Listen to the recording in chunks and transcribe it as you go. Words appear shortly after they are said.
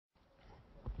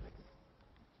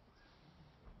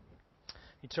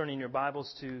You turn in your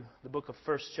Bibles to the book of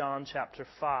 1 John chapter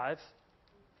 5.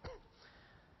 If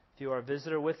you are a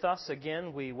visitor with us,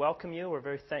 again, we welcome you. We're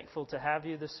very thankful to have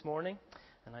you this morning.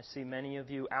 And I see many of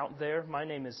you out there. My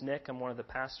name is Nick. I'm one of the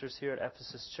pastors here at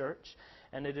Ephesus Church.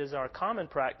 And it is our common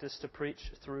practice to preach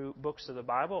through books of the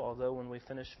Bible, although when we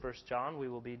finish 1 John, we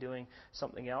will be doing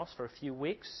something else for a few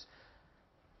weeks.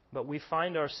 But we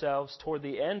find ourselves toward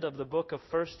the end of the book of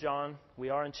 1 John. We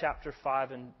are in chapter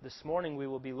 5, and this morning we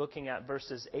will be looking at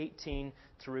verses 18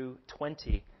 through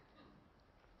 20.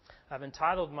 I've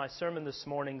entitled my sermon this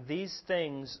morning, These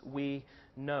Things We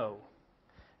Know.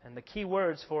 And the key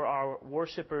words for our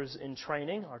worshipers in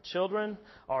training, our children,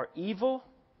 are evil,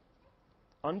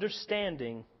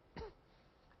 understanding,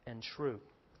 and true.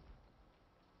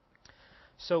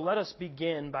 So let us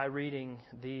begin by reading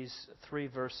these three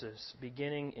verses,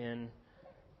 beginning in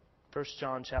 1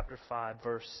 John chapter 5,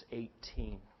 verse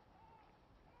 18.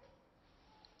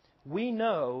 We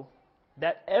know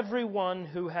that everyone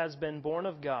who has been born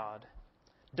of God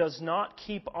does not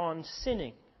keep on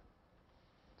sinning,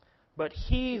 but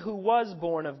he who was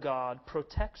born of God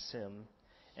protects him,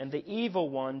 and the evil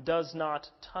one does not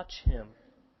touch him.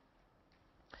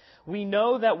 We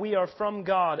know that we are from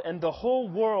God, and the whole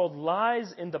world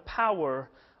lies in the power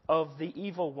of the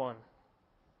evil one.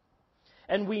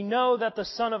 And we know that the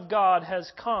Son of God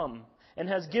has come and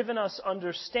has given us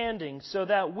understanding so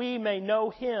that we may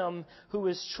know Him who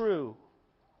is true.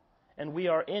 And we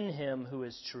are in Him who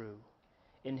is true,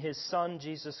 in His Son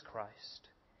Jesus Christ.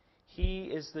 He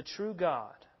is the true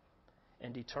God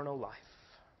and eternal life.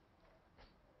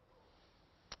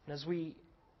 And as we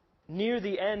near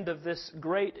the end of this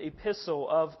great epistle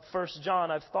of 1 John,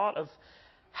 I've thought of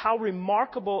how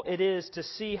remarkable it is to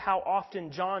see how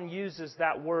often John uses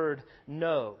that word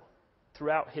know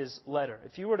throughout his letter.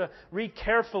 If you were to read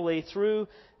carefully through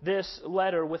this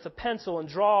letter with a pencil and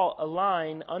draw a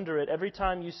line under it every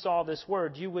time you saw this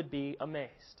word, you would be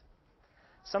amazed.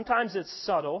 Sometimes it's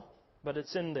subtle, but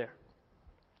it's in there.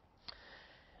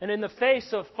 And in the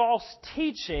face of false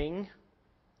teaching,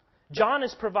 John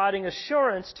is providing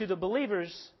assurance to the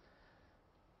believers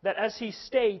that, as he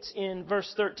states in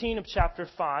verse 13 of chapter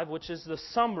 5, which is the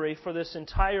summary for this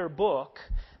entire book,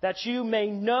 that you may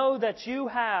know that you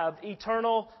have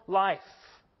eternal life.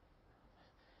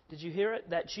 Did you hear it?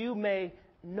 That you may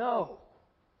know.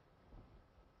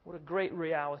 What a great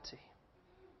reality.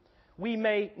 We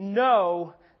may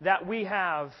know that we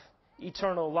have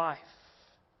eternal life.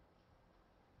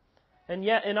 And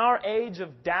yet, in our age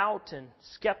of doubt and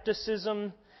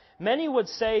skepticism, many would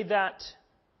say that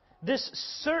this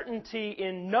certainty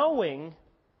in knowing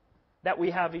that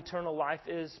we have eternal life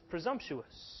is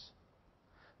presumptuous.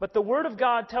 But the Word of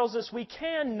God tells us we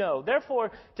can know.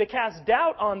 Therefore, to cast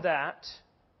doubt on that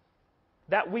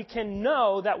we can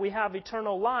know that we have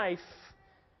eternal life,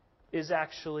 is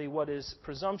actually what is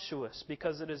presumptuous,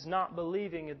 because it is not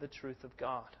believing in the truth of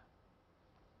God.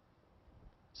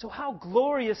 So how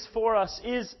glorious for us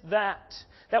is that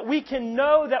we can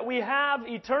know that we have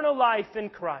eternal life in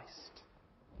Christ.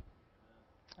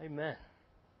 Amen.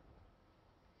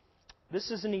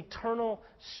 This is an eternal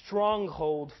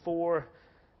stronghold for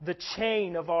the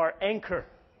chain of our anchor.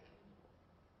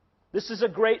 This is a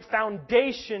great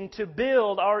foundation to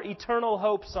build our eternal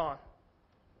hopes on.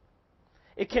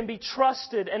 It can be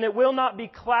trusted, and it will not be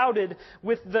clouded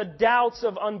with the doubts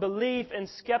of unbelief and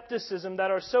skepticism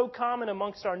that are so common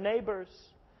amongst our neighbors,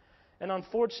 and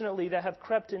unfortunately that have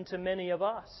crept into many of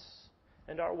us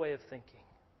and our way of thinking.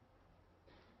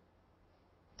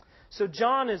 So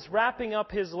John is wrapping up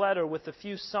his letter with a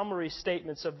few summary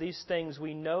statements of these things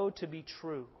we know to be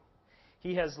true.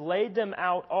 He has laid them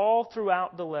out all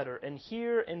throughout the letter, and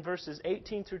here in verses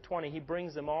 18 through 20, he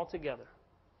brings them all together.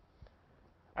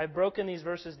 I've broken these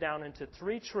verses down into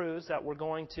three truths that we're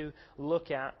going to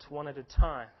look at one at a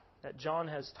time, that John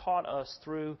has taught us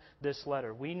through this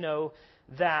letter. We know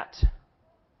that,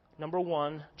 number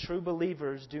one, true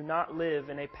believers do not live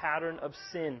in a pattern of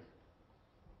sin.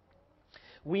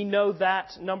 We know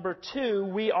that, number two,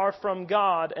 we are from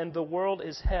God and the world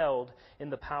is held in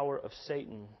the power of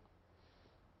Satan.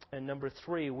 And number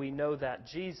three, we know that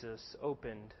Jesus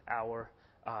opened our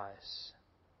eyes.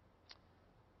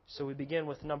 So we begin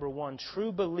with number one.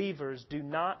 True believers do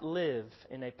not live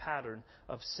in a pattern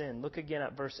of sin. Look again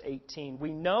at verse 18.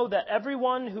 We know that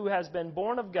everyone who has been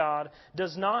born of God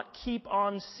does not keep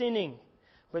on sinning,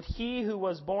 but he who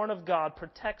was born of God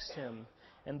protects him,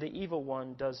 and the evil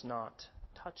one does not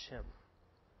touch him.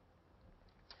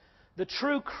 The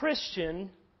true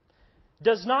Christian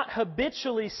does not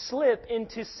habitually slip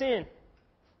into sin,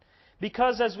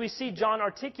 Because as we see John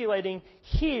articulating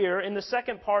here in the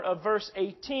second part of verse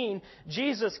 18,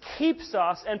 Jesus keeps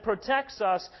us and protects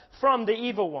us from the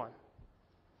evil one.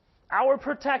 Our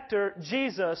protector,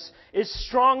 Jesus, is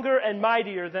stronger and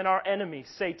mightier than our enemy,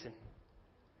 Satan.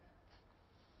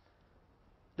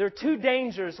 There are two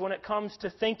dangers when it comes to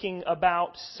thinking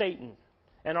about Satan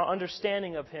and our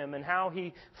understanding of him and how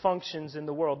he functions in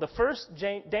the world. The first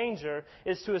danger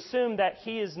is to assume that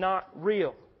he is not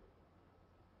real.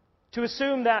 To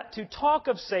assume that to talk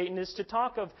of Satan is to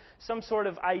talk of some sort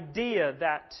of idea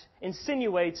that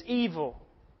insinuates evil,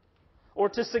 or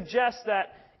to suggest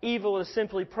that evil is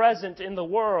simply present in the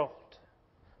world,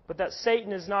 but that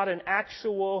Satan is not an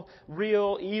actual,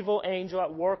 real, evil angel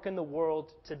at work in the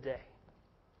world today.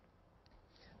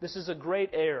 This is a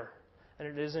great error, and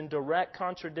it is in direct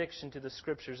contradiction to the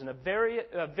Scriptures and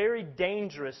a very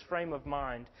dangerous frame of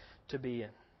mind to be in.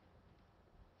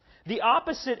 The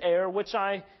opposite error, which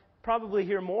I probably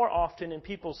hear more often in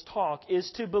people's talk,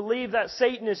 is to believe that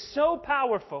Satan is so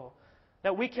powerful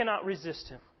that we cannot resist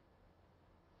him.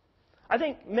 I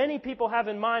think many people have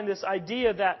in mind this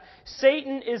idea that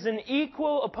Satan is an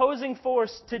equal opposing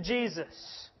force to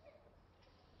Jesus.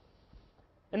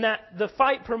 And that the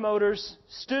fight promoters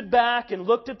stood back and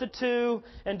looked at the two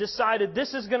and decided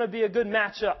this is going to be a good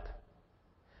matchup.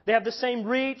 They have the same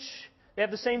reach. They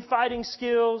have the same fighting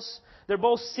skills. They're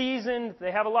both seasoned.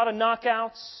 They have a lot of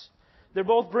knockouts. They're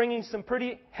both bringing some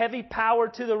pretty heavy power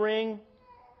to the ring.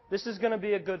 This is going to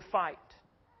be a good fight.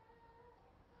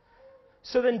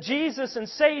 So then Jesus and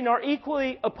Satan are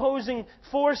equally opposing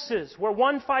forces, where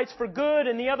one fights for good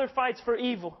and the other fights for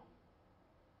evil.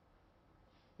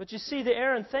 But you see, the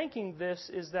error in thinking this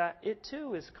is that it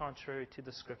too is contrary to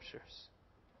the Scriptures.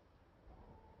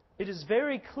 It is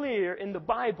very clear in the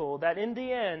Bible that in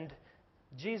the end,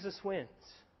 Jesus wins.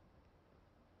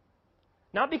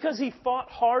 Not because he fought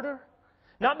harder,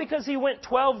 not because he went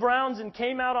 12 rounds and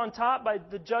came out on top by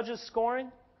the judges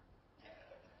scoring.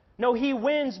 No, he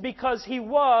wins because he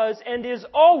was and is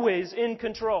always in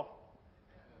control.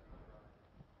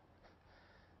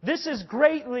 This is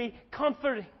greatly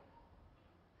comforting.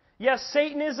 Yes,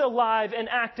 Satan is alive and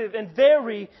active and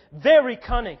very, very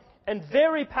cunning and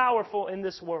very powerful in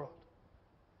this world.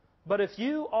 But if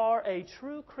you are a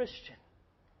true Christian,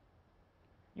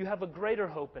 you have a greater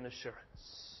hope and assurance.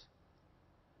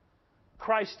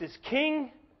 Christ is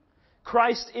King,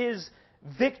 Christ is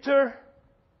victor,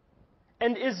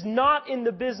 and is not in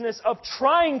the business of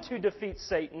trying to defeat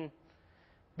Satan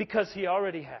because he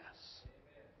already has.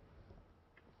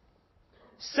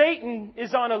 Satan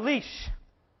is on a leash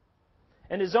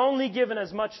and is only given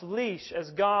as much leash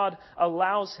as God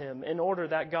allows him in order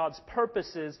that God's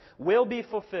purposes will be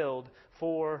fulfilled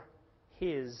for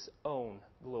His own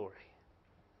glory.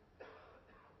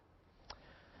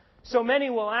 So many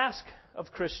will ask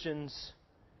of Christians,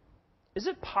 is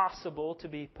it possible to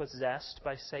be possessed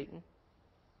by Satan?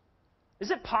 Is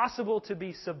it possible to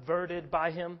be subverted by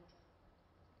him?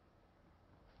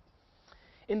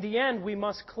 In the end, we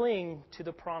must cling to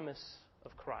the promise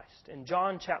of Christ. In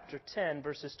John chapter 10,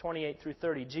 verses 28 through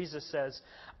 30, Jesus says,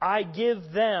 I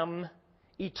give them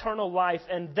eternal life,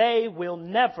 and they will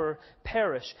never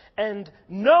perish, and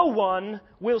no one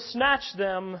will snatch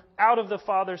them out of the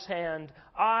Father's hand.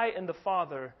 I and the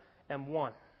Father am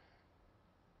one.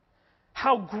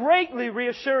 How greatly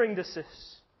reassuring this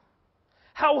is.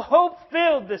 How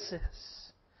hope-filled this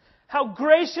is. How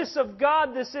gracious of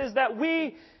God this is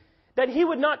that He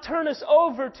would not turn us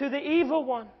over to the evil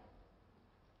one,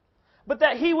 but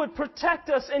that He would protect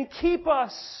us and keep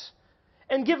us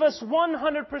and give us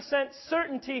 100%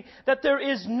 certainty that there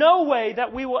is no way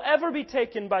that we will ever be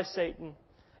taken by Satan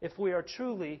if we are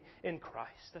truly in Christ.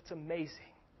 That's amazing.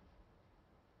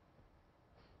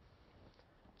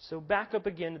 So back up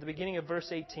again to the beginning of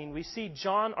verse 18, we see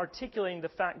John articulating the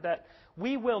fact that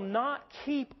we will not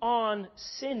keep on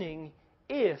sinning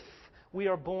if we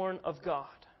are born of God.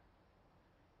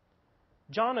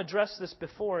 John addressed this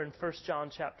before in 1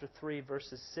 John chapter 3,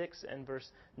 verses 6 and verse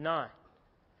 9.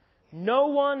 No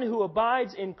one who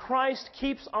abides in Christ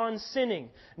keeps on sinning.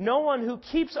 No one who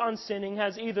keeps on sinning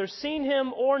has either seen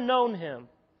Him or known Him.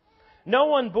 No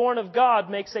one born of God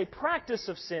makes a practice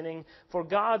of sinning, for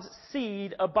God's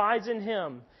seed abides in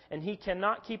him, and he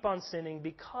cannot keep on sinning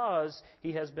because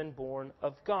he has been born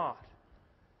of God.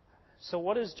 So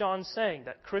what is John saying?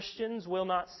 That Christians will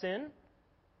not sin?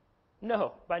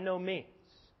 No, by no means.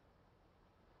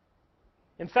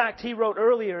 In fact, he wrote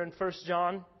earlier in 1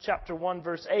 John chapter 1,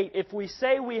 verse 8, if we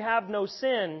say we have no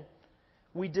sin,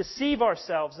 we deceive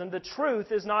ourselves, and the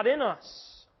truth is not in us.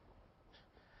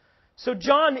 So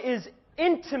John is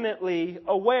intimately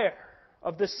aware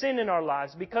of the sin in our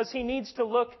lives, because he needs to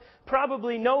look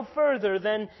probably no further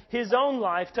than his own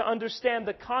life to understand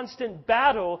the constant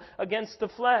battle against the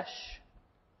flesh.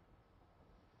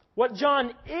 What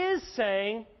John is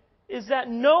saying is that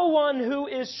no one who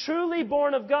is truly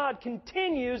born of God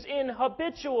continues in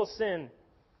habitual sin,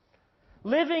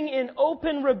 living in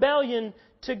open rebellion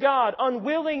to God,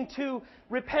 unwilling to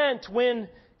repent when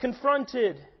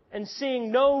confronted, and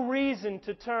seeing no reason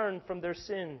to turn from their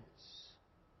sins.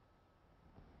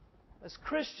 As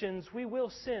Christians, we will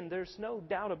sin. There's no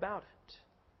doubt about it.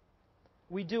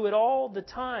 We do it all the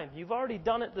time. You've already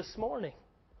done it this morning.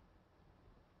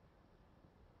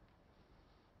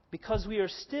 Because we are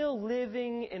still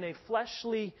living in a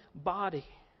fleshly body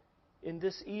in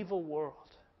this evil world.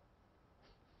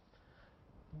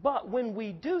 But when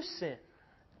we do sin,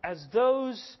 as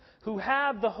those who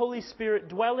have the Holy Spirit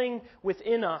dwelling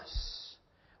within us,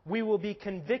 we will be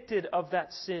convicted of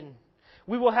that sin.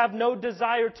 We will have no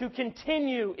desire to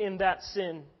continue in that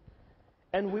sin.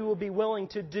 And we will be willing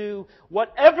to do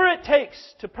whatever it takes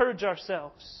to purge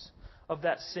ourselves of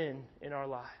that sin in our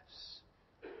lives.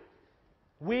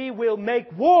 We will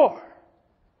make war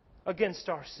against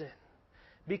our sin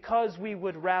because we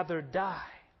would rather die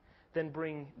than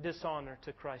bring dishonor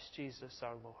to Christ Jesus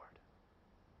our Lord.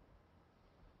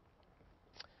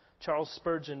 Charles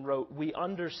Spurgeon wrote, "We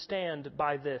understand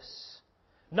by this,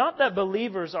 not that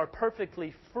believers are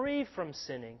perfectly free from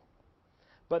sinning,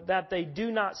 but that they do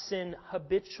not sin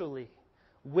habitually,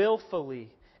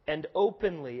 willfully, and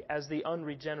openly as the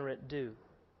unregenerate do.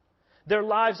 Their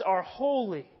lives are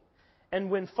holy,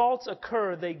 and when faults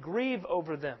occur, they grieve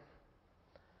over them.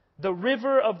 The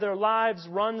river of their lives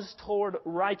runs toward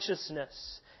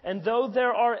righteousness, and though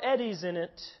there are eddies in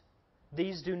it,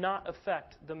 these do not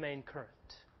affect the main current."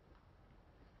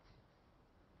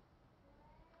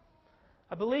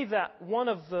 I believe that one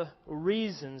of the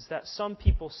reasons that some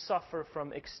people suffer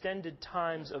from extended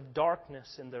times of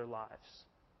darkness in their lives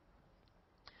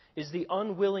is the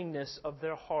unwillingness of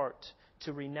their heart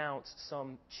to renounce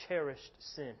some cherished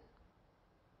sin.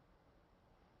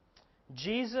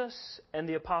 Jesus and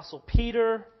the Apostle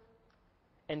Peter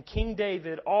and King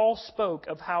David all spoke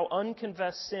of how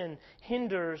unconfessed sin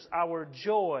hinders our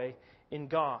joy in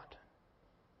God.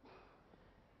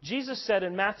 Jesus said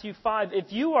in Matthew 5,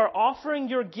 "If you are offering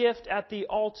your gift at the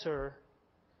altar,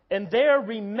 and there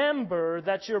remember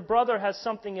that your brother has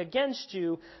something against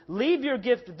you, leave your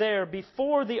gift there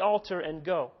before the altar and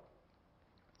go.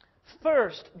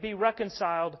 First be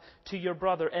reconciled to your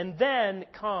brother, and then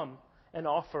come and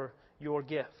offer your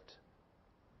gift."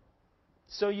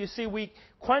 So you see, we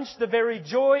quench the very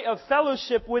joy of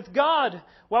fellowship with God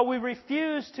while we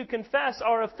refuse to confess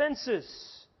our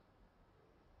offenses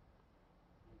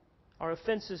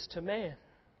to man.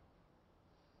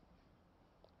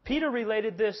 Peter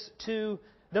related this to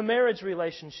the marriage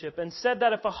relationship and said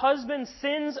that if a husband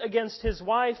sins against his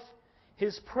wife,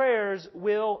 his prayers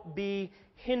will be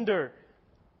hindered.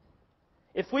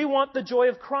 If we want the joy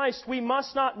of Christ, we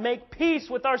must not make peace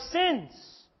with our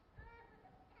sins.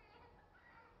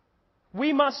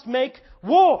 We must make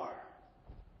war.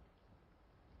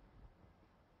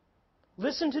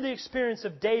 Listen to the experience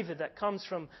of David that comes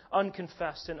from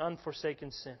unconfessed and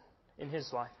unforsaken sin in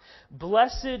his life.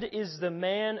 "Blessed is the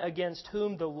man against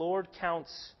whom the Lord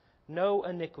counts no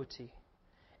iniquity,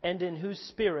 and in whose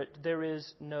spirit there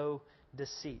is no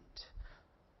deceit.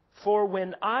 For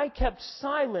when I kept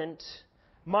silent,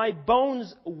 my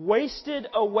bones wasted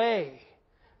away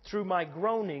through my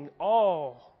groaning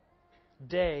all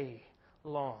day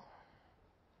long."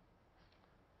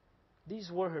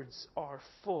 These words are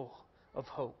full of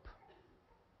hope.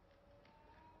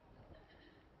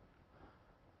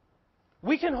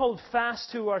 We can hold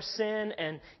fast to our sin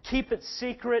and keep it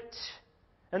secret,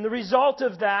 and the result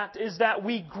of that is that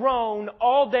we groan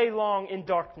all day long in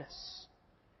darkness.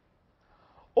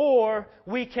 Or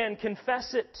we can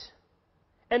confess it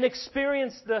and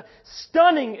experience the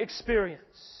stunning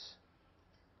experience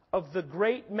of the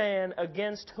great man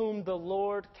against whom the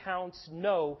Lord counts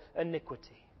no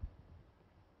iniquity.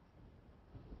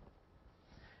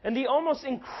 And the almost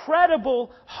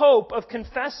incredible hope of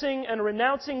confessing and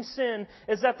renouncing sin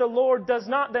is that the Lord does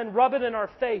not then rub it in our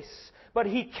face, but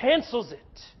He cancels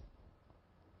it.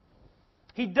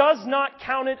 He does not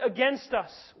count it against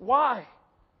us. Why?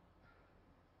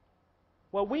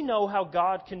 Well, we know how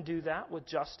God can do that with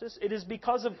justice. It is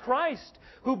because of Christ,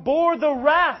 who bore the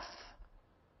wrath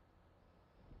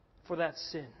for that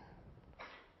sin,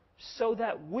 so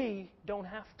that we don't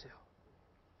have to.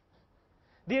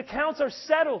 The accounts are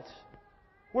settled.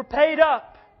 We're paid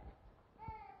up.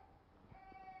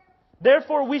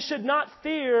 Therefore, we should not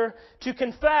fear to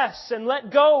confess and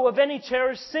let go of any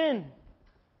cherished sin.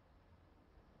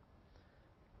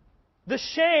 The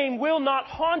shame will not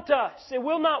haunt us. It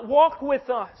will not walk with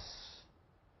us.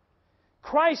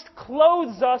 Christ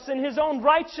clothes us in His own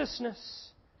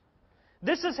righteousness.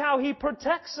 This is how He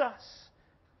protects us.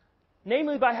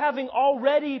 Namely, by having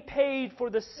already paid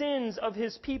for the sins of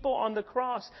His people on the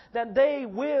cross, that they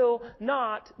will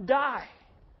not die,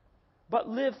 but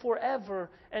live forever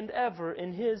and ever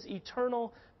in His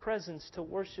eternal presence to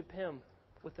worship Him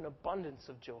with an abundance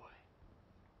of joy.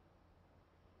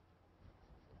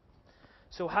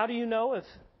 So how do you know if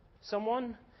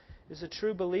someone is a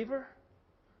true believer?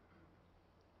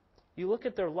 You look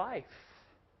at their life.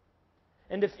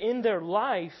 And if in their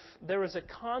life there is a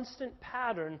constant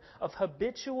pattern of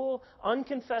habitual,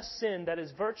 unconfessed sin that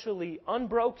is virtually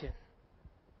unbroken,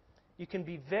 you can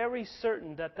be very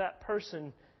certain that that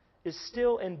person is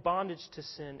still in bondage to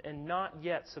sin and not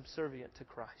yet subservient to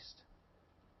Christ.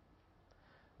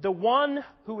 The one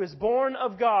who is born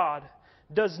of God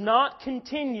does not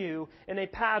continue in a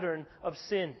pattern of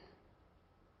sin.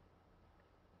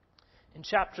 In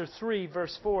chapter 3,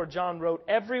 verse 4, John wrote,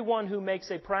 "Everyone who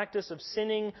makes a practice of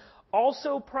sinning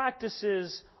also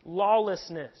practices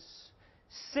lawlessness."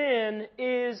 Sin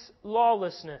is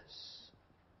lawlessness.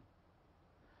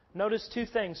 Notice two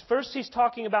things. First, he's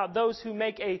talking about those who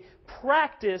make a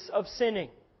practice of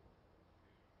sinning.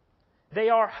 They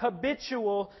are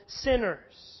habitual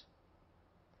sinners.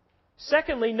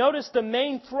 Secondly, notice the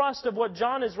main thrust of what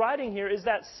John is writing here is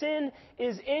that sin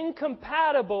is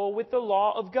incompatible with the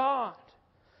law of God.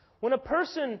 When a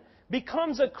person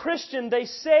becomes a Christian, they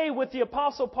say with the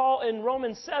Apostle Paul in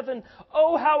Romans 7,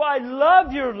 "Oh, how I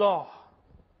love your law."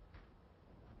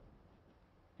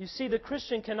 You see, the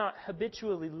Christian cannot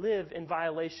habitually live in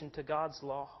violation to God's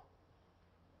law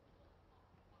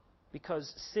because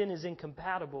sin is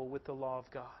incompatible with the law of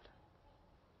God.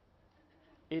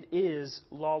 It is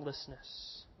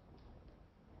lawlessness.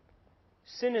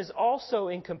 Sin is also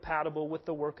incompatible with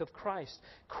the work of Christ.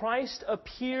 Christ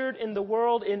appeared in the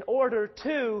world in order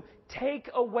to take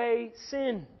away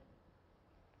sin.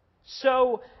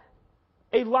 So,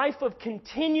 a life of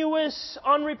continuous,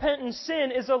 unrepentant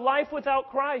sin is a life without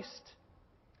Christ.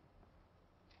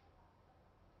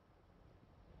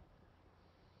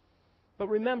 But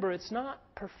remember, it's not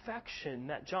perfection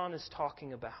that John is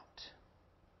talking about.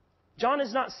 John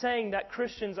is not saying that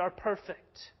Christians are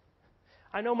perfect.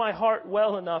 I know my heart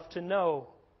well enough to know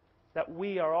that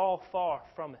we are all far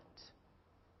from it.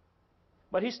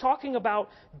 But he's talking about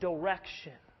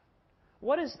direction.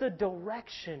 What is the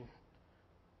direction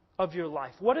of your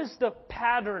life? What is the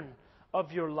pattern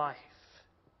of your life?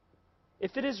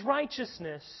 If it is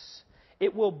righteousness,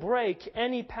 it will break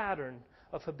any pattern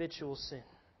of habitual sin.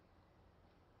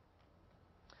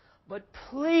 But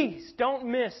please don't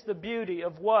miss the beauty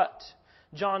of what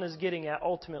John is getting at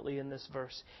ultimately in this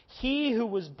verse. He who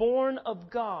was born of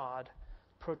God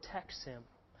protects him.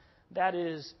 That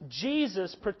is,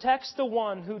 Jesus protects the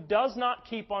one who does not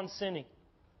keep on sinning.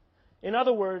 In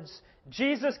other words,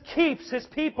 Jesus keeps His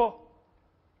people.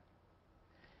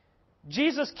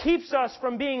 Jesus keeps us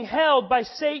from being held by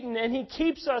Satan, and He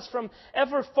keeps us from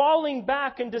ever falling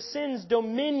back into sin's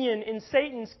dominion in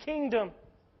Satan's kingdom.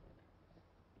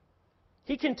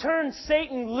 He can turn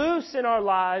Satan loose in our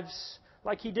lives,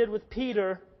 like He did with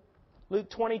Peter. Luke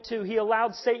 22, He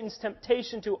allowed Satan's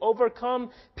temptation to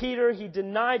overcome Peter. He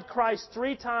denied Christ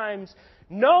 3 times,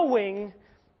 knowing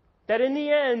that in the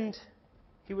end,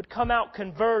 he would come out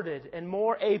converted and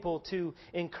more able to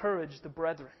encourage the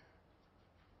brethren.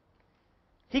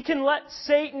 He can let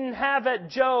Satan have at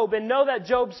Job and know that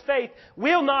Job's faith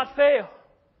will not fail.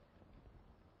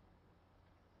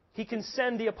 He can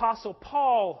send the Apostle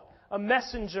Paul, a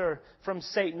messenger from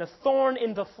Satan, a thorn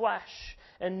in the flesh,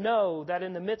 and know that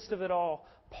in the midst of it all,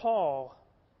 Paul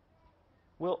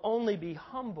will only be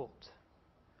humbled,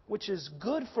 which is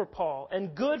good for Paul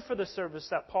and good for the service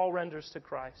that Paul renders to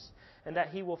Christ, and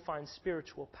that he will find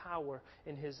spiritual power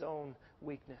in his own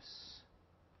weakness.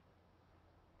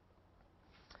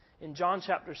 In John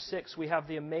chapter 6, we have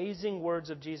the amazing words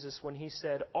of Jesus when He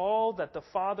said, "All that the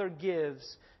Father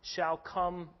gives shall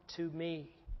come to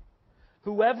me.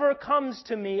 Whoever comes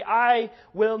to me, I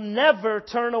will never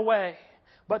turn away,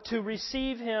 but to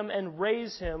receive him and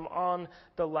raise him on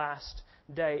the last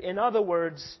day." In other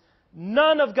words,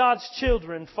 none of God's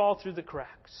children fall through the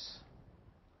cracks.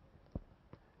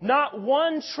 Not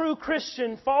one true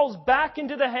Christian falls back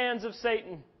into the hands of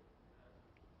Satan.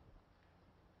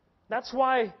 That's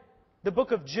why the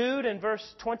book of Jude in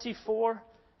verse 24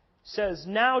 says,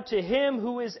 "Now to Him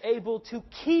who is able to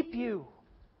keep you."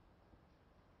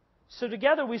 So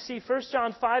together we see 1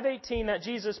 John 5:18 that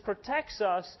Jesus protects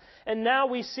us, and now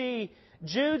we see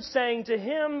Jude saying to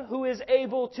Him who is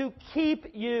able to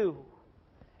keep you.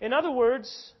 In other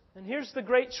words, and here's the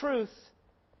great truth,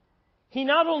 He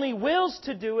not only wills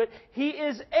to do it, He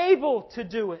is able to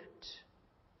do it.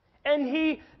 And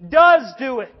He does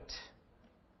do it.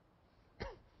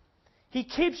 He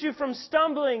keeps you from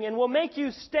stumbling and will make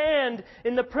you stand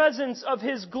in the presence of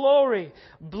His glory,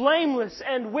 blameless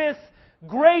and with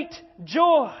great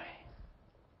joy.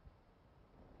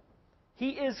 He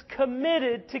is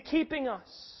committed to keeping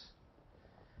us.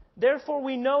 Therefore,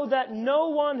 we know that no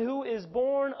one who is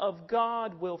born of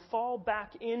God will fall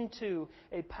back into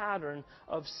a pattern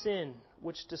of sin,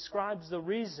 which describes the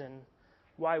reason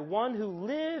why one who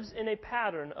lives in a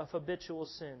pattern of habitual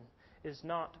sin is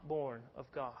not born of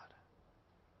God.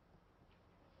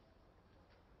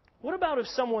 What about if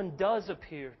someone does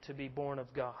appear to be born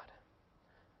of God?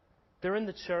 They're in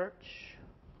the church.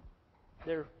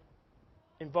 They're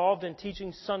involved in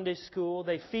teaching Sunday school.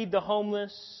 They feed the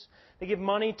homeless. They give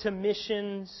money to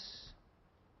missions.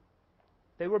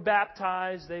 They were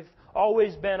baptized. They've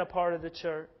always been a part of the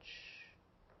church.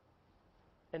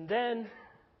 And then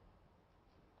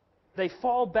they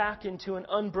fall back into an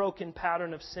unbroken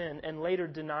pattern of sin and later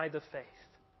deny the faith.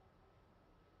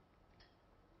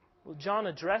 Well, John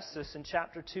addressed this in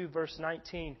chapter 2, verse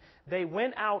 19. They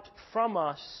went out from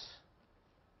us,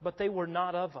 but they were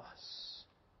not of us.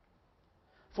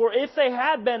 For if they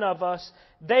had been of us,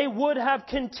 they would have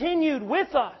continued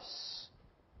with us.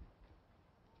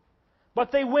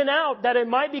 But they went out that it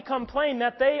might become plain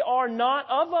that they are not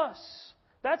of us.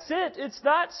 That's it. It's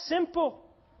that simple.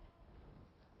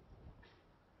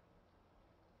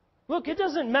 Look, it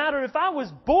doesn't matter if I was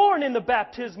born in the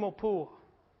baptismal pool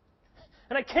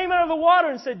and I came out of the water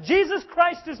and said, Jesus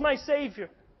Christ is my Savior.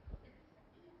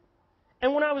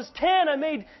 And when I was 10, I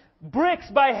made bricks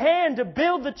by hand to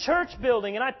build the church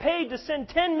building, and I paid to send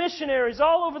 10 missionaries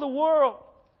all over the world.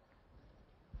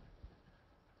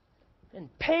 And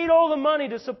paid all the money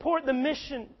to support the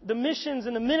missions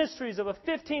and the ministries of a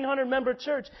 1,500-member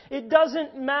church. It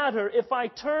doesn't matter if I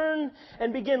turn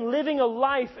and begin living a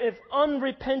life of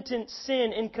unrepentant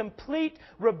sin in complete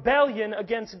rebellion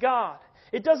against God.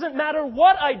 It doesn't matter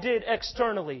what I did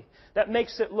externally that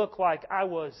makes it look like I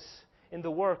was in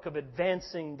the work of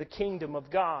advancing the kingdom of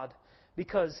God,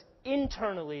 because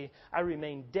internally I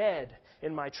remain dead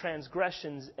in my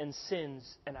transgressions and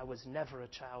sins, and I was never a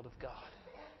child of God.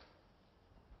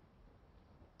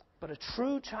 But a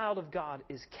true child of God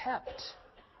is kept,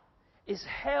 is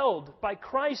held by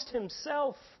Christ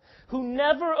Himself, who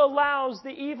never allows the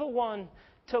evil one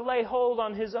to lay hold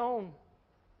on his own.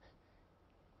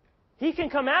 He can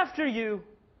come after you,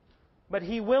 but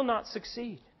he will not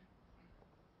succeed.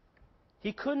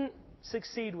 He couldn't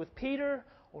succeed with Peter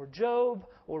or Job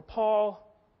or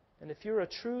Paul. And if you're a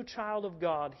true child of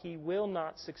God, He will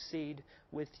not succeed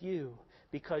with you,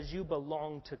 because you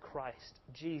belong to Christ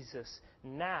Jesus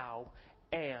now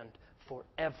and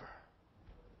forever.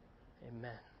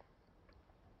 Amen.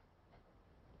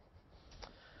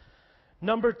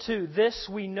 Number 2, this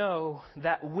we know,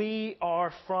 that we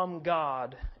are from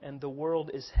God and the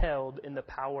world is held in the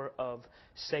power of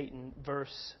Satan.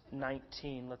 Verse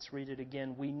 19. Let's read it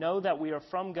again. We know that we are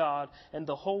from God and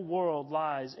the whole world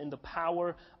lies in the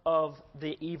power of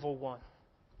the evil one.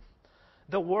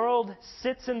 The world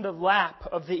sits in the lap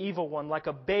of the evil one like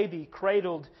a baby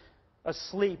cradled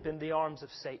asleep in the arms of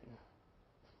Satan.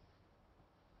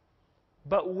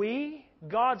 But we,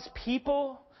 God's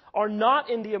people, are not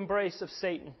in the embrace of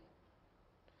Satan.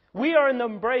 We are in the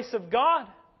embrace of God.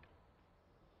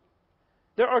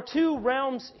 There are two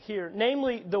realms here,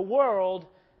 namely the world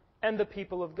and the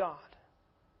people of God.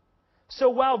 So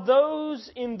while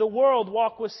those in the world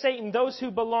walk with Satan, those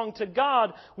who belong to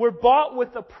God were bought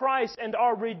with a price and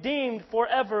are redeemed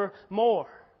forevermore.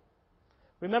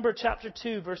 Remember chapter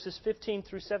 2, verses 15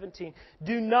 through 17.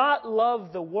 Do not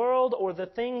love the world or the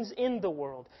things in the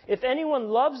world. If anyone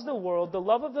loves the world, the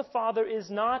love of the Father is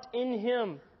not in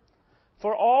him.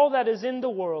 For all that is in the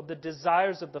world, the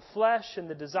desires of the flesh and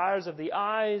the desires of the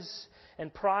eyes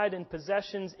and pride in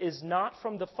possessions, is not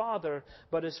from the Father,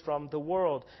 but is from the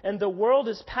world. And the world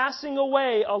is passing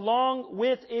away along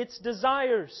with its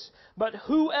desires. But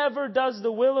whoever does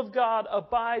the will of God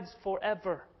abides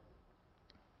forever.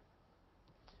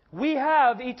 We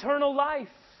have eternal life.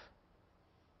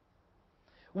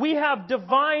 We have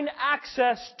divine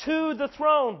access to the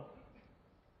throne.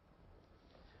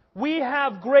 We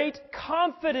have great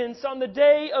confidence on the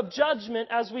day of judgment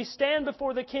as we stand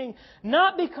before the King,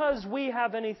 not because we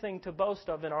have anything to boast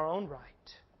of in our own right,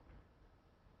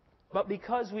 but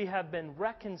because we have been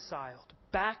reconciled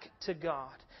back to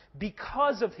God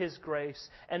because of His grace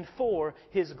and for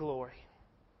His glory.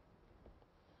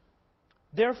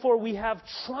 Therefore, we have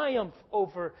triumph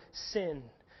over sin.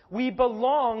 We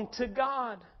belong to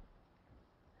God.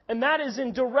 And that is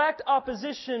in direct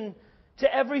opposition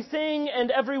to everything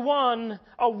and everyone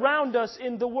around us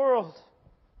in the world.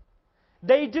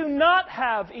 They do not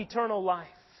have eternal life.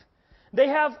 They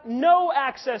have no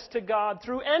access to God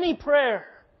through any prayer.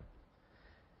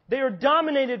 They are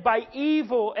dominated by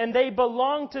evil and they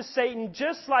belong to Satan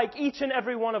just like each and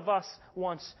every one of us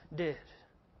once did.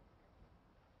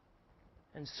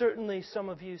 And certainly some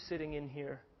of you sitting in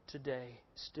here today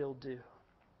still do.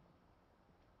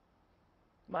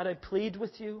 Might I plead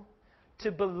with you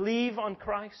to believe on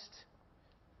Christ?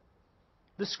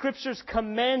 The Scriptures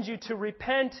command you to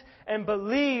repent and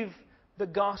believe the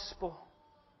gospel.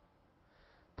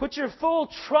 Put your full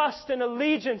trust and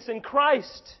allegiance in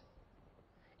Christ.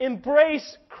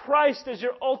 Embrace Christ as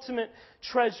your ultimate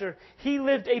treasure. He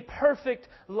lived a perfect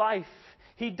life.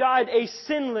 He died a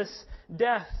sinless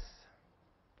death,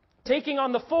 taking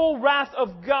on the full wrath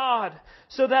of God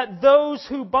so that those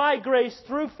who by grace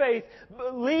through faith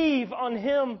believe on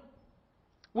Him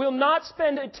will not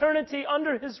spend eternity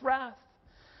under His wrath,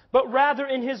 but rather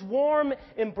in His warm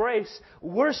embrace,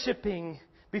 worshiping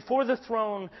before the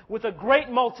throne with a great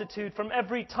multitude from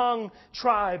every tongue,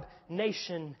 tribe,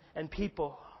 nation, and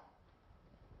people.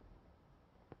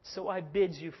 So I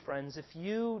bid you, friends, if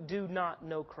you do not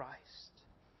know Christ,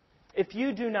 if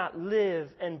you do not live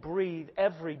and breathe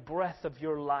every breath of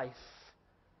your life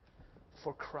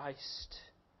for Christ,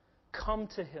 come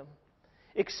to Him.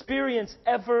 Experience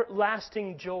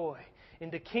everlasting joy in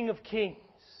the King of Kings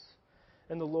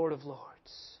and the Lord of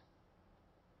Lords.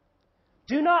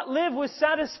 Do not live with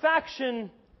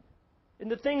satisfaction in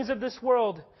the things of this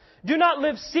world. Do not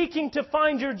live seeking to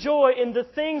find your joy in the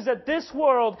things that this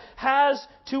world has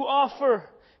to offer.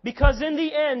 Because in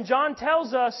the end, John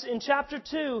tells us in chapter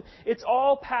 2, it's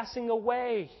all passing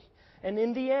away. And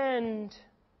in the end,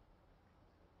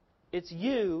 it's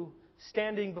you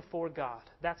standing before God.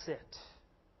 That's it.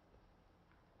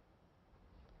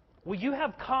 Will you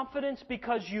have confidence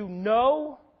because you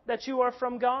know that you are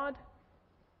from God?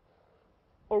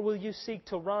 Or will you seek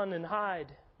to run and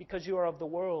hide because you are of the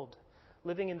world,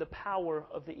 living in the power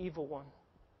of the evil one?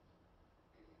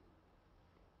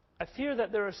 I fear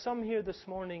that there are some here this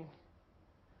morning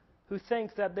who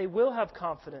think that they will have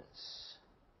confidence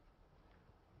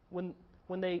when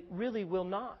they really will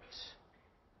not.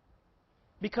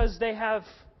 Because they have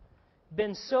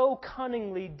been so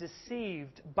cunningly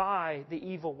deceived by the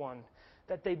evil one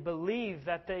that they believe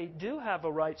that they do have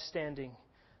a right standing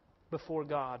before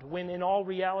God, when in all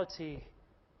reality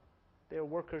they are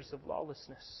workers of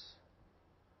lawlessness.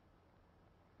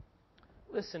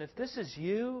 Listen, if this is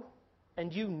you,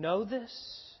 and you know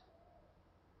this,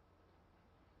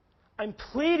 I'm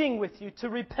pleading with you to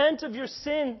repent of your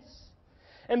sins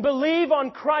and believe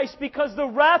on Christ, because the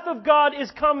wrath of God is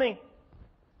coming.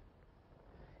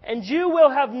 And you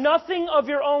will have nothing of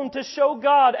your own to show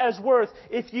God as worth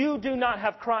if you do not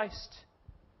have Christ.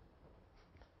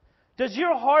 Does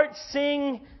your heart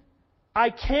sing, I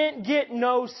can't get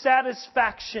no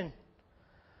satisfaction,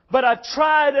 but I've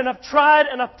tried and I've tried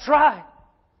and I've tried?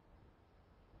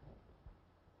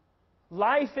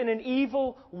 Life in an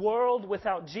evil world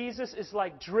without Jesus is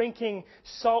like drinking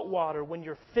salt water when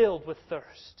you're filled with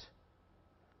thirst.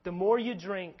 The more you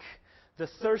drink, the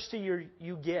thirstier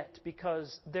you get,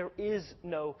 because there is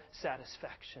no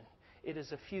satisfaction. It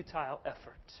is a futile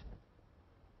effort.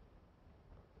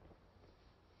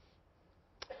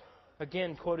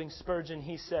 Again, quoting Spurgeon,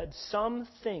 he said, "Some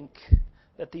think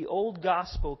that the old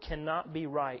gospel cannot be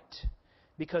right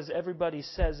because everybody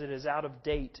says it is out of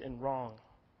date and wrong.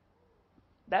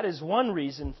 That is one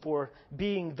reason for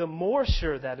being the more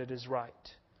sure that it is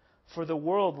right. For the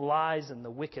world lies in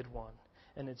the wicked one,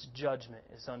 and its judgment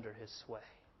is under his sway."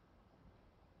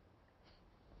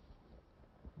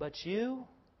 But you,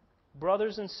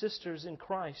 brothers and sisters in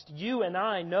Christ, you and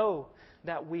I know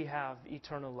that we have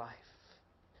eternal life.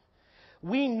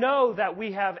 We know that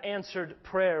we have answered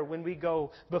prayer when we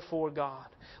go before God.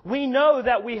 We know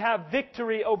that we have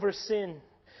victory over sin.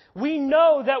 We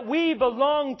know that we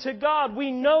belong to God.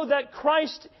 We know that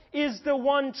Christ is the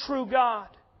one true God.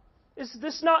 Is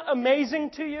this not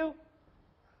amazing to you?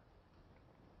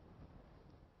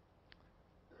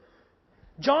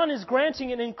 John is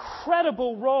granting an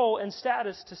incredible role and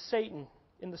status to Satan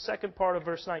in the second part of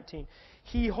verse 19.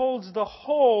 He holds the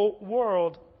whole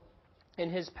world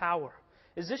in his power.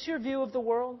 Is this your view of the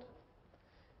world?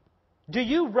 Do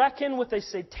you reckon with a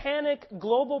satanic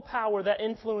global power that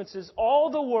influences all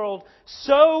the world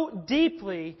so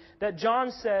deeply that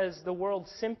John says the world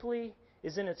simply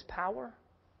is in its power?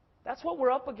 That's what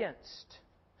we're up against.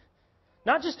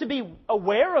 Not just to be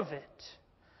aware of it,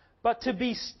 but to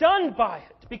be stunned by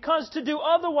it. Because to do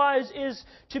otherwise is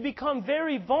to become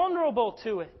very vulnerable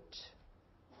to it.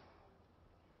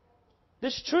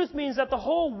 This truth means that the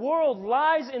whole world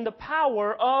lies in the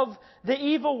power of the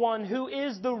evil one who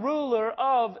is the ruler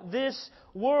of this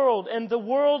world. And the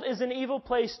world is an evil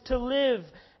place to live.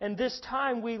 And this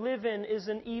time we live in is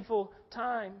an evil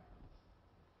time.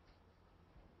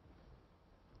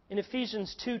 In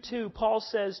Ephesians 2:2, Paul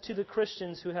says to the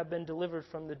Christians who have been delivered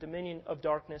from the dominion of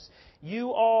darkness,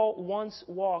 "You all once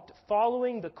walked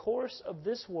following the course of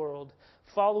this world,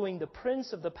 following the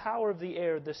prince of the power of the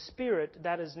air, the spirit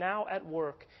that is now at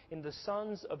work in the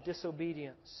sons of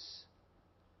disobedience."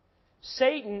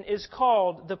 Satan is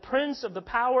called the prince of the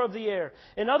power of the air.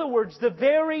 In other words, the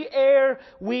very air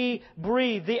we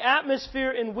breathe, the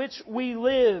atmosphere in which we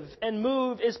live and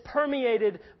move is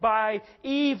permeated by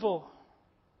evil.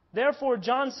 Therefore,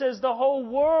 John says the whole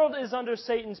world is under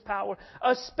Satan's power,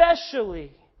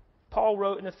 especially, Paul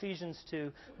wrote in Ephesians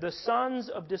 2, the sons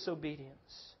of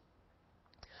disobedience.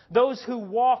 Those who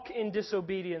walk in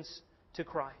disobedience to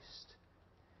Christ.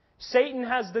 Satan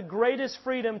has the greatest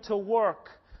freedom to work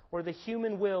where the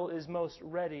human will is most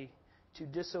ready to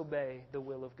disobey the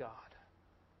will of God.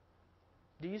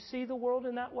 Do you see the world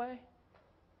in that way?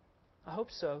 I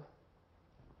hope so.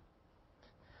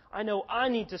 I know I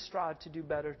need to strive to do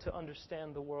better to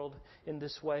understand the world in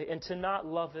this way and to not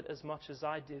love it as much as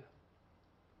I do.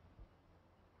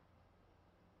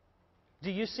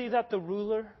 Do you see that the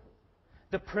ruler,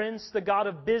 the prince, the god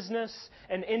of business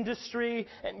and industry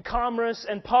and commerce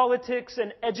and politics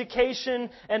and education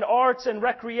and arts and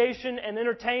recreation and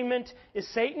entertainment is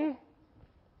Satan?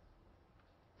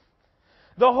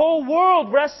 The whole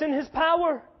world rests in his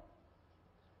power.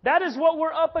 That is what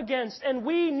we're up against, and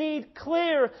we need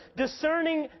clear,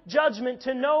 discerning judgment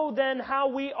to know then how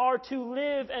we are to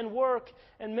live and work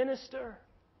and minister.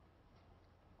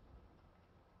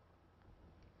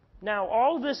 Now,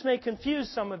 all of this may confuse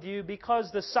some of you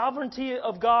because the sovereignty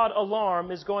of God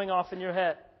alarm is going off in your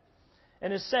head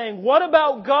and is saying, what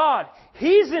about God?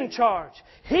 He's in charge.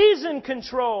 He's in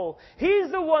control. He's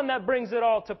the one that brings it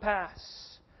all to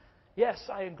pass. Yes,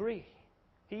 I agree.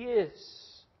 He is.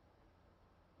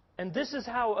 And this is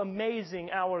how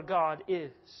amazing our God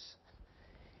is.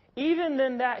 Even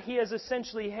in that He has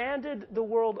essentially handed the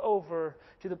world over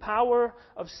to the power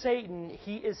of Satan,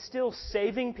 He is still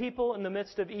saving people in the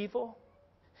midst of evil.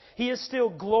 He is still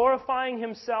glorifying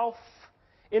Himself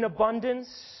in abundance.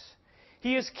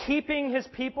 He is keeping His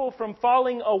people from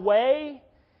falling away.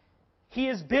 He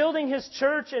is building His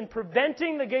church and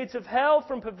preventing the gates of hell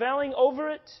from prevailing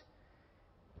over it.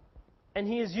 And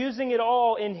He is using it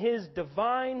all in His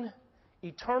divine,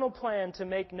 eternal plan to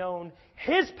make known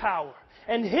His power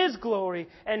and His glory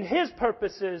and His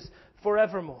purposes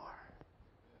forevermore.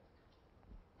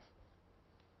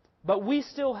 But we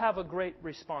still have a great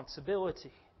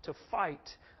responsibility to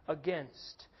fight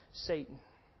against Satan.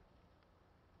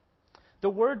 The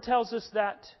Word tells us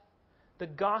that the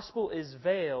gospel is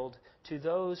veiled to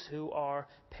those who are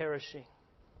perishing.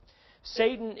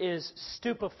 Satan is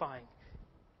stupefying,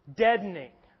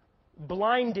 deadening,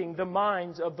 blinding the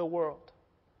minds of the world.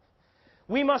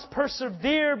 We must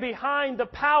persevere behind the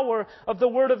power of the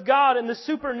Word of God and the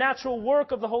supernatural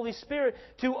work of the Holy Spirit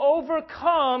to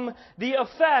overcome the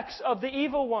effects of the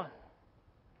evil one.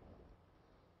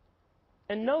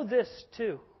 And know this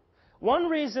too. One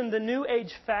reason the New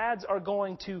Age fads are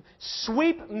going to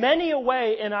sweep many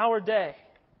away in our day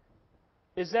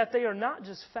is that they are not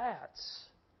just fads.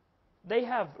 They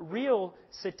have real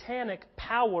satanic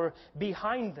power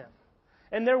behind them.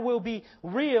 And there will be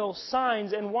real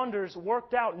signs and wonders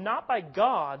worked out not by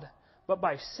God, but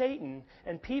by Satan,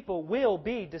 and people will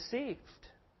be deceived.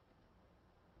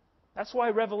 That's why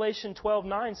Revelation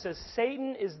 12:9 says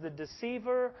Satan is the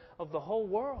deceiver of the whole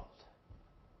world.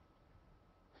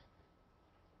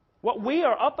 What we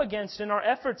are up against in our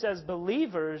efforts as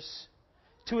believers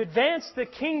to advance the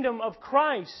kingdom of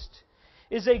Christ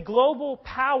is a global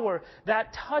power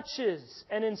that touches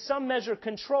and in some measure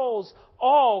controls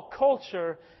all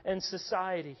culture and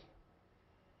society.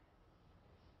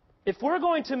 If we're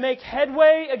going to make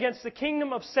headway against the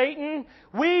kingdom of Satan,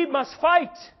 we must fight.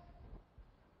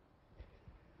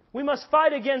 We must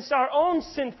fight against our own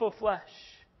sinful flesh.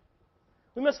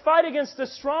 We must fight against the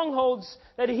strongholds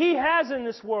that he has in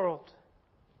this world.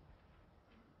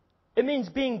 It means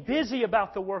being busy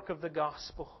about the work of the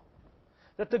gospel,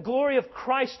 that the glory of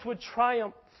Christ would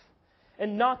triumph,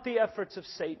 and not the efforts of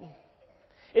Satan.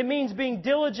 It means being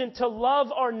diligent to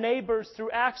love our neighbors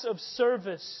through acts of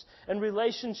service and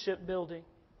relationship building.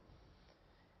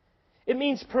 It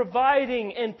means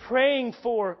providing and praying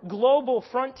for global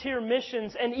frontier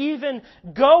missions and even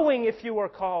going, if you are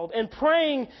called, and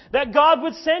praying that God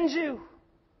would send you.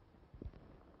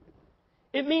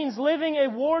 It means living a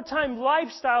wartime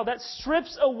lifestyle that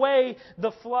strips away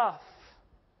the fluff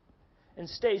and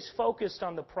stays focused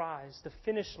on the prize, the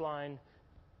finish line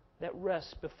that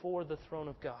rests before the throne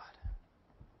of God.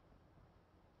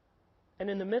 And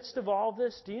in the midst of all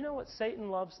this, do you know what Satan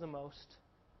loves the most?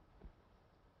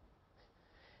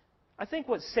 I think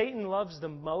what Satan loves the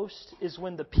most is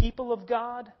when the people of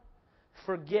God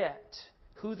forget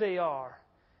who they are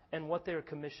and what they are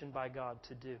commissioned by God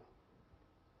to do.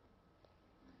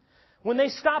 When they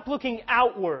stop looking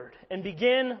outward and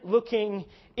begin looking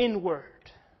inward.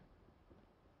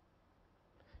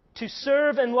 To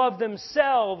serve and love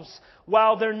themselves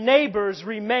while their neighbors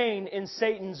remain in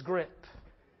Satan's grip.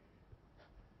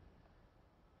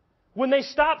 When they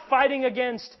stop fighting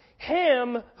against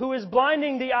him who is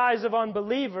blinding the eyes of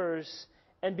unbelievers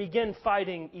and begin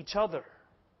fighting each other.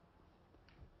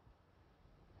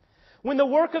 When the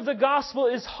work of the gospel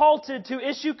is halted to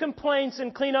issue complaints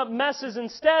and clean up messes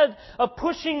instead of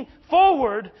pushing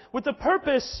forward with the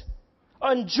purpose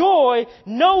and joy,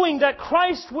 knowing that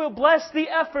Christ will bless the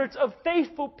efforts of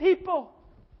faithful people.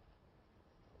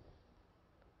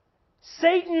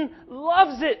 Satan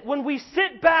loves it when we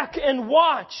sit back and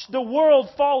watch the world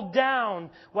fall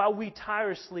down while we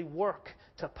tirelessly work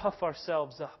to puff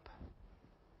ourselves up.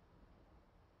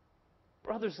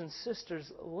 Brothers and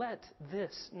sisters, let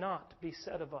this not be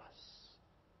said of us.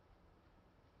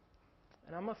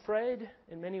 And I'm afraid,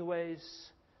 in many ways,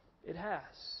 it has.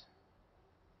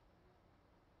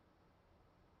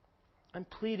 I'm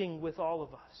pleading with all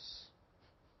of us.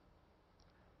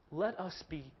 Let us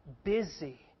be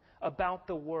busy about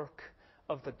the work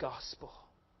of the gospel.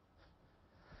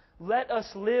 Let us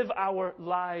live our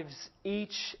lives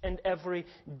each and every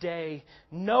day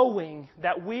knowing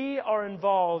that we are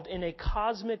involved in a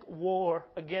cosmic war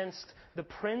against the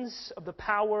prince of the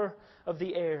power of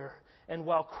the air. And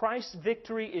while Christ's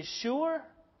victory is sure,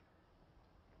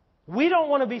 we don't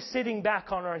want to be sitting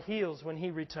back on our heels when He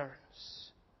returns.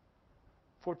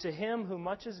 For to him who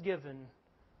much is given,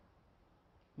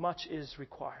 much is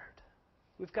required.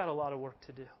 We've got a lot of work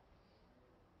to do.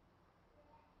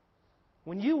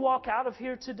 When you walk out of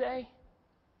here today,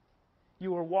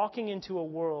 you are walking into a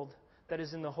world that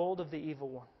is in the hold of the evil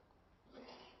one.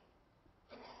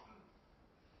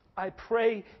 I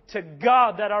pray to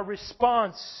God that our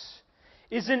response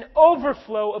is an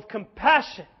overflow of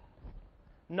compassion,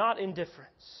 not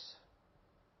indifference.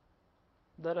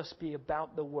 Let us be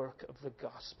about the work of the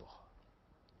gospel.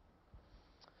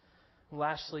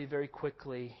 Lastly, very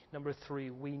quickly, number 3,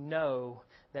 we know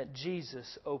that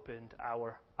Jesus opened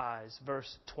our eyes.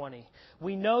 Verse 20.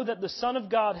 We know that the Son of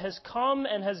God has come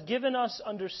and has given us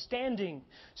understanding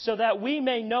so that we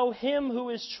may know Him who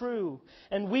is true.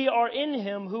 And we are in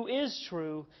Him who is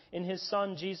true, in His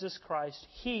Son Jesus Christ.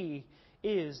 He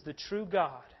is the true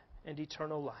God and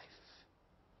eternal life.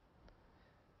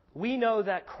 We know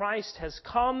that Christ has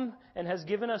come and has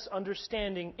given us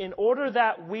understanding in order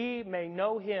that we may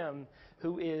know Him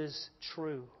who is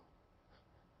true.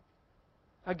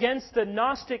 Against the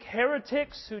Gnostic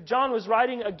heretics who John was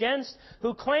writing against,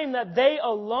 who claimed that they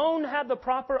alone had the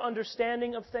proper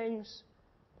understanding of things,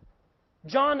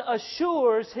 John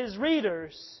assures his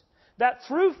readers that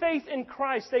through faith in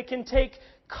Christ they can take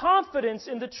confidence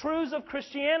in the truths of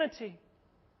Christianity.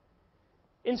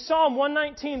 In Psalm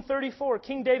 119:34,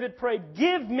 King David prayed,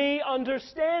 "Give me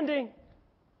understanding."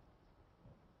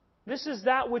 This is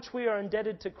that which we are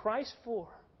indebted to Christ for.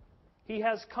 He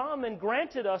has come and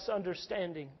granted us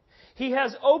understanding. He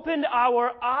has opened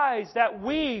our eyes that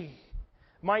we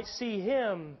might see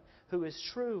Him who is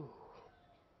true.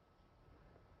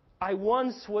 I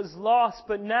once was lost,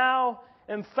 but now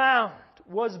am found,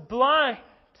 was blind,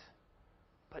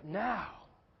 but now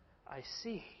I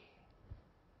see.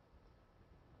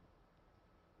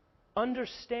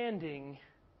 Understanding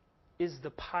is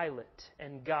the pilot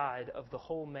and guide of the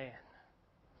whole man.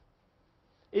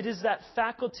 It is that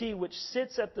faculty which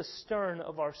sits at the stern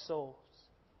of our souls.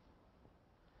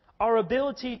 Our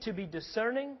ability to be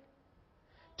discerning,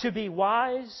 to be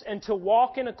wise, and to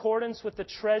walk in accordance with the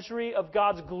treasury of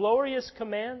God's glorious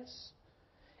commands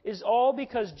is all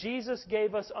because Jesus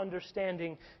gave us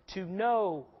understanding to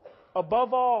know,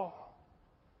 above all,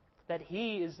 that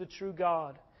He is the true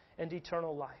God and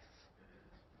eternal life.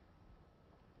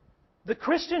 The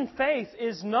Christian faith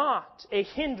is not a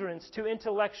hindrance to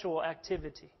intellectual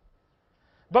activity.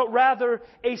 but rather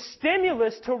a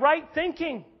stimulus to right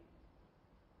thinking.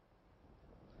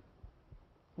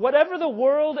 Whatever the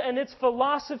world and its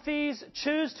philosophies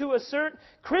choose to assert,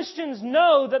 Christians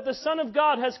know that the Son of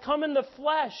God has come in the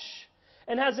flesh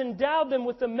and has endowed them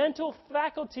with the mental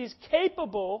faculties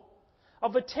capable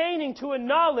of attaining to a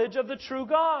knowledge of the true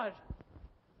God.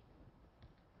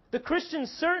 The Christian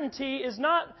certainty is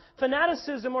not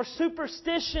fanaticism or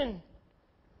superstition.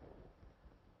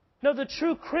 No, the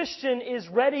true Christian is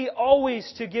ready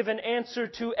always to give an answer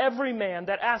to every man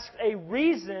that asks a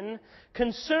reason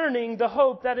concerning the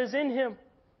hope that is in him.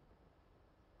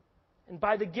 And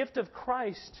by the gift of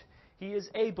Christ, he is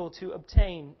able to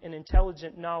obtain an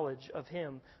intelligent knowledge of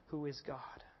Him who is God.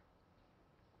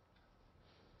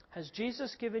 Has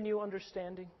Jesus given you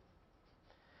understanding?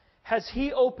 Has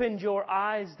He opened your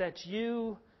eyes that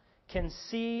you can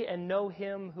see and know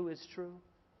Him who is true?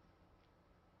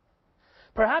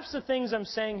 Perhaps the things I'm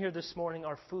saying here this morning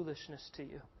are foolishness to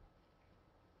you.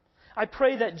 I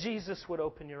pray that Jesus would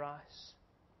open your eyes.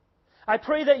 I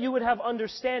pray that you would have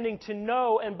understanding to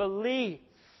know and believe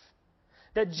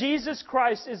that Jesus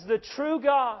Christ is the true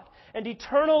God and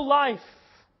eternal life,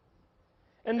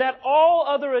 and that all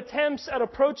other attempts at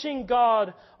approaching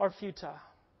God are futile.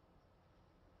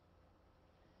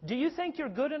 Do you think you're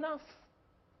good enough?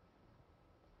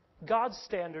 God's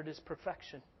standard is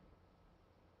perfection.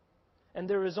 And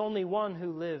there is only one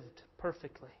who lived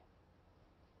perfectly.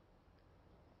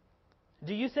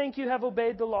 Do you think you have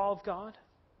obeyed the law of God?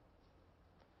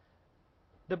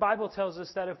 The Bible tells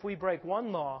us that if we break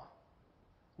one law,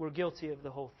 we're guilty of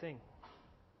the whole thing.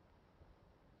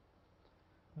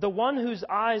 The one whose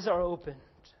eyes are opened,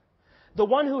 the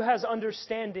one who has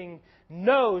understanding,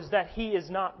 knows that he is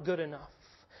not good enough,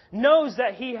 knows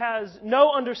that he has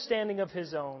no understanding of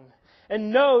his own,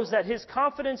 and knows that his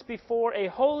confidence before a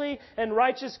holy and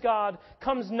righteous God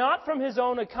comes not from his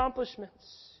own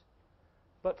accomplishments,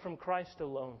 but from Christ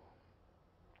alone.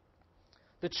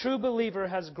 The true believer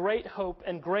has great hope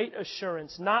and great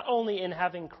assurance, not only in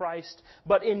having Christ,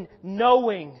 but in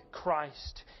knowing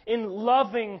Christ, in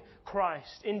loving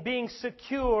Christ, in being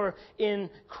secure in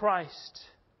Christ.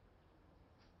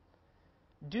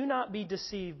 Do not be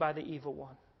deceived by the evil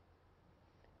one.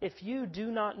 If you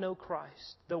do not know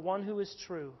Christ, the one who is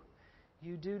true,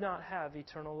 you do not have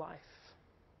eternal life.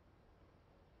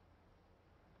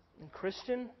 And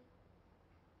Christian,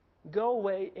 go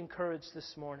away encouraged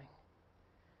this morning,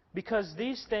 because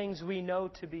these things we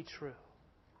know to be true.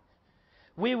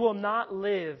 We will not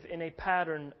live in a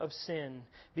pattern of sin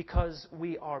because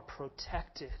we are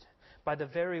protected by the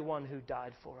very one who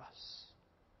died for us,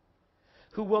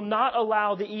 who will not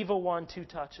allow the evil one to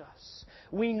touch us.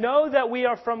 We know that we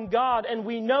are from God, and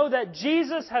we know that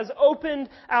Jesus has opened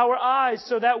our eyes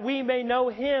so that we may know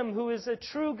Him who is a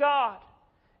true God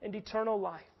and eternal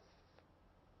life.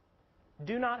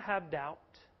 Do not have doubt.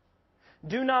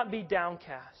 Do not be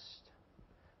downcast.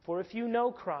 For if you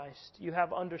know Christ, you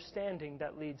have understanding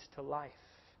that leads to life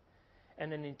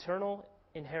and an eternal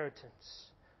inheritance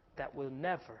that will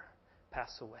never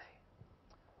pass away.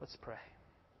 Let's pray.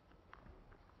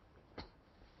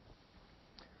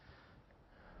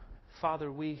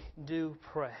 Father, we do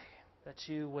pray that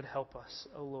you would help us,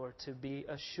 O Lord, to be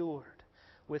assured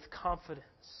with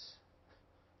confidence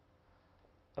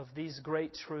of these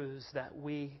great truths that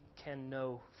we can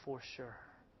know for sure.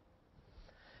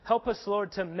 Help us,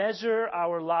 Lord, to measure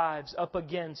our lives up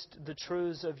against the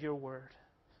truths of your word.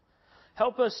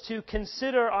 Help us to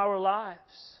consider our lives,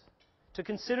 to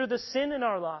consider the sin in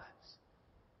our lives,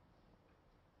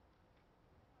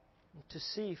 to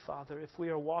see, Father, if we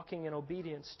are walking in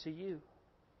obedience to you.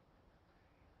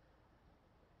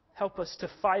 Help us to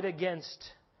fight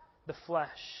against the flesh.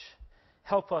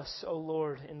 Help us, O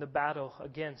Lord, in the battle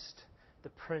against the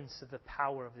prince of the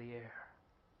power of the air.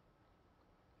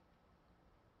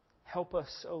 Help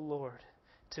us, O Lord,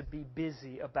 to be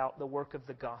busy about the work of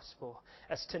the gospel,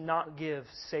 as to not give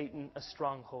Satan a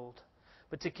stronghold,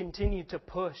 but to continue to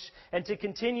push and to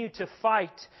continue to fight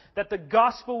that the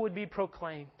gospel would be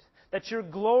proclaimed, that your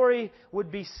glory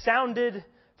would be sounded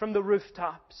from the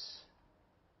rooftops,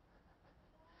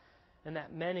 and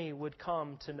that many would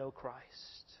come to know Christ.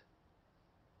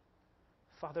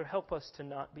 Father, help us to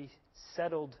not be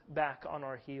settled back on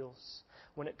our heels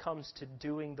when it comes to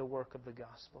doing the work of the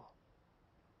gospel.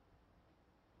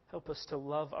 Help us to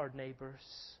love our neighbors,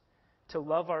 to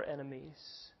love our enemies,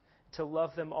 to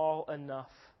love them all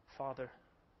enough, Father,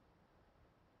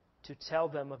 to tell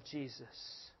them of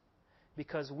Jesus,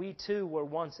 because we too were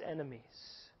once enemies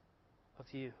of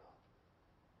you.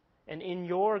 And in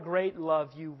your great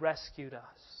love, you rescued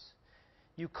us.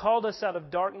 You called us out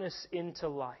of darkness into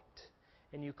light.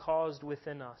 and You caused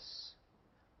within us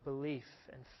belief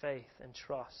and faith and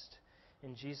trust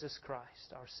in Jesus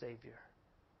Christ, our Savior.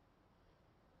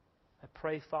 I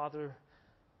pray, Father,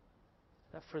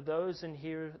 that for those in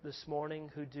here this morning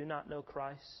who do not know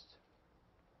Christ,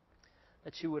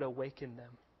 that You would awaken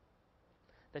them,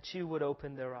 that You would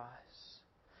open their eyes,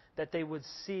 that they would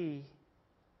see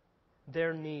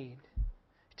their need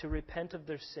to repent of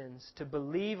their sins, to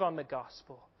believe on the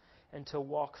gospel, and to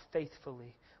walk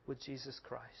faithfully with Jesus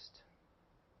Christ.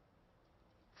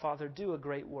 Father, do a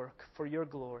great work for Your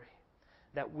glory,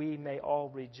 that we may all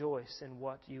rejoice in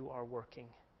what You are working.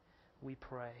 We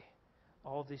pray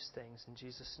all these things in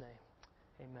Jesus'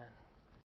 name. Amen.